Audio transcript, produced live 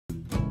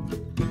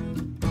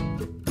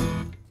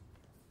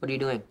What are you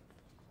doing?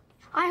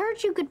 I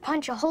heard you could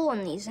punch a hole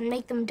in these and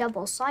make them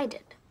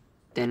double-sided.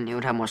 Then it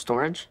would have more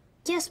storage?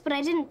 Yes, but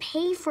I didn't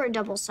pay for a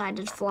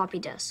double-sided floppy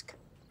disk.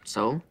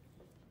 So?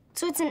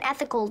 So it's an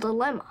ethical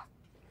dilemma.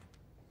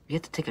 You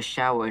have to take a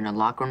shower in a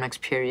locker room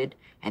next period,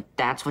 and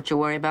that's what you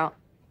worry about?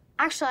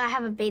 Actually, I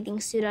have a bathing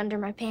suit under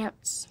my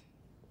pants.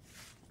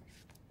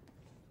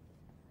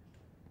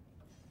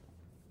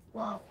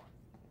 Whoa.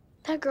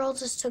 That girl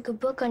just took a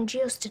book on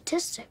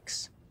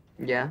geostatistics.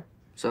 Yeah,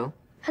 so?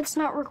 That's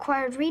not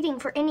required reading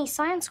for any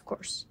science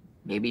course.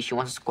 Maybe she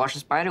wants to squash a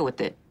spider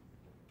with it.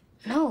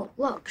 No,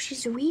 look,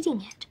 she's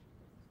reading it.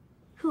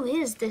 Who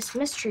is this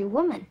mystery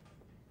woman?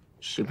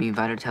 Should we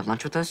invite her to have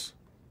lunch with us?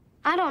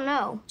 I don't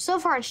know. So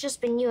far, it's just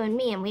been you and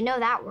me, and we know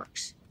that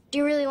works. Do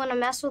you really want to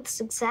mess with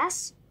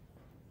success?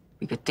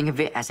 We could think of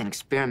it as an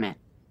experiment.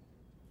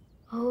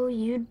 Oh,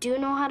 you do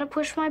know how to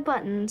push my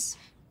buttons.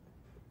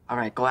 All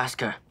right, go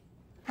ask her.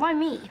 Why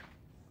me?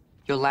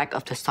 Your lack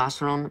of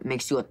testosterone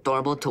makes you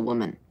adorable to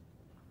women.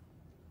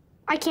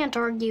 I can't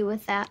argue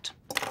with that.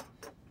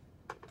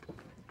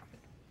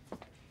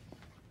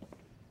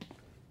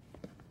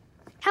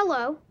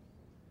 Hello.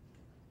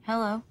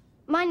 Hello.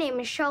 My name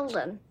is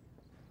Sheldon.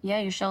 Yeah,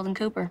 you're Sheldon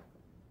Cooper.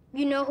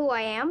 You know who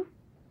I am?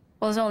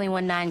 Well, there's only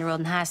one 9-year-old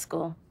in high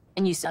school,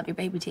 and you still have your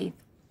baby teeth.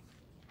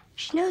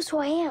 She knows who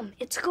I am.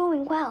 It's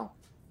going well.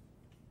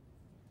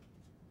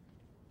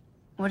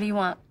 What do you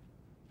want?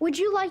 Would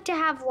you like to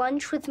have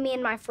lunch with me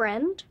and my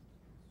friend?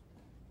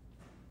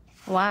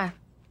 Why?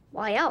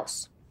 Why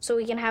else? So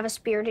we can have a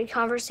spirited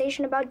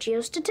conversation about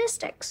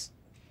geostatistics.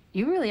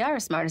 You really are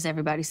as smart as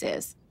everybody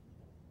says.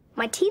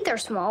 My teeth are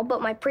small,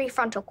 but my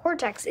prefrontal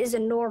cortex is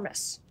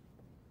enormous.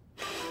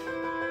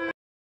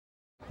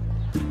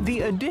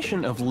 The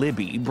addition of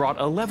Libby brought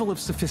a level of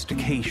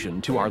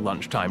sophistication to our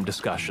lunchtime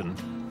discussion.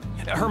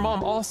 Her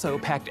mom also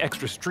packed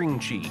extra string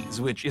cheese,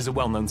 which is a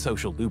well-known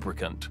social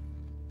lubricant.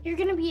 You're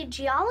gonna be a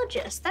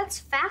geologist. That's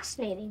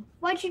fascinating.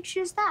 Why'd you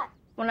choose that?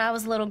 When I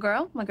was a little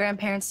girl, my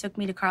grandparents took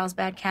me to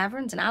Carlsbad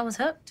Caverns, and I was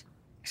hooked.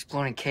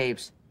 Exploring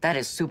caves. That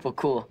is super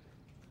cool.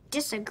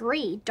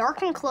 Disagree.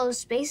 Dark and closed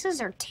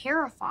spaces are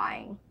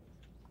terrifying.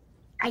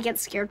 I get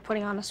scared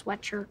putting on a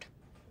sweatshirt.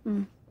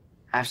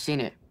 I've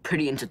seen it.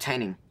 Pretty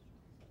entertaining.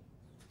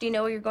 Do you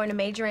know what you're going to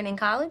major in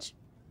college?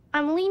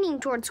 I'm leaning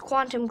towards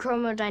quantum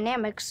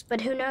chromodynamics,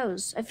 but who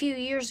knows? A few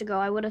years ago,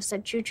 I would have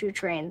said choo-choo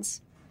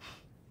trains.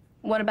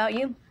 What about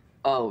you?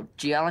 Oh,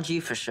 geology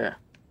for sure.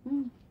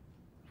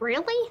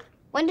 Really?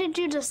 When did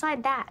you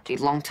decide that? A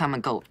long time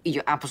ago. Eat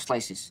your apple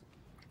slices.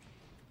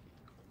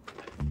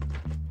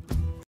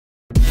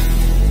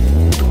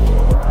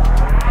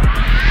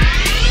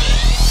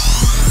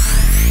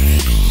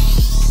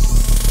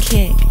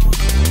 Kick.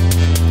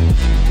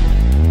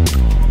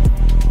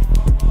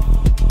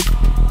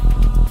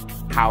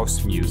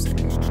 House music.